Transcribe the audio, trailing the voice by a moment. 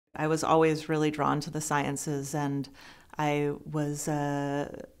I was always really drawn to the sciences, and I was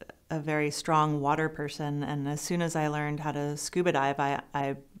a very strong water person. And as soon as I learned how to scuba dive,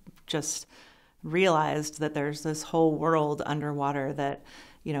 I just realized that there's this whole world underwater that,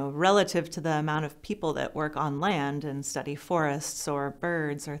 relative to the amount of people that work on land and study forests or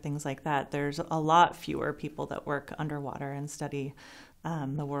birds or things like that, there's a lot fewer people that work underwater and study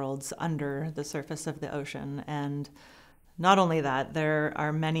the worlds under the surface of the ocean. And not only that, there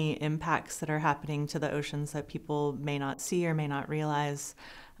are many impacts that are happening to the oceans that people may not see or may not realize.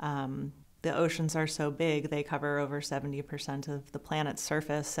 The oceans are so big, they cover over 70% of the planet's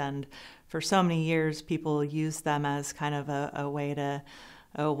surface. And for so many years, people use them as kind of a way to,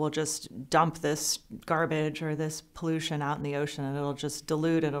 oh, we'll just dump this garbage or this pollution out in the ocean and it'll just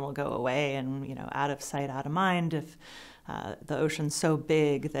dilute and it'll go away. And, out of sight, out of mind. If the ocean's so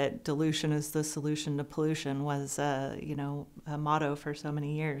big that dilution is the solution to pollution was, a motto for so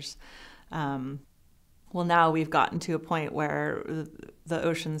many years. Well, now we've gotten to a point where the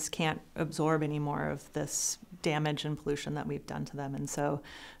oceans can't absorb any more of this damage and pollution that we've done to them. And so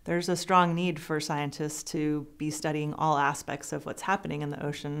there's a strong need for scientists to be studying all aspects of what's happening in the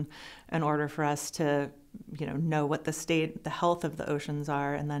ocean in order for us to, know what the health of the oceans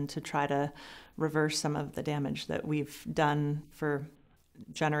are, and then to try to reverse some of the damage that we've done for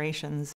generations.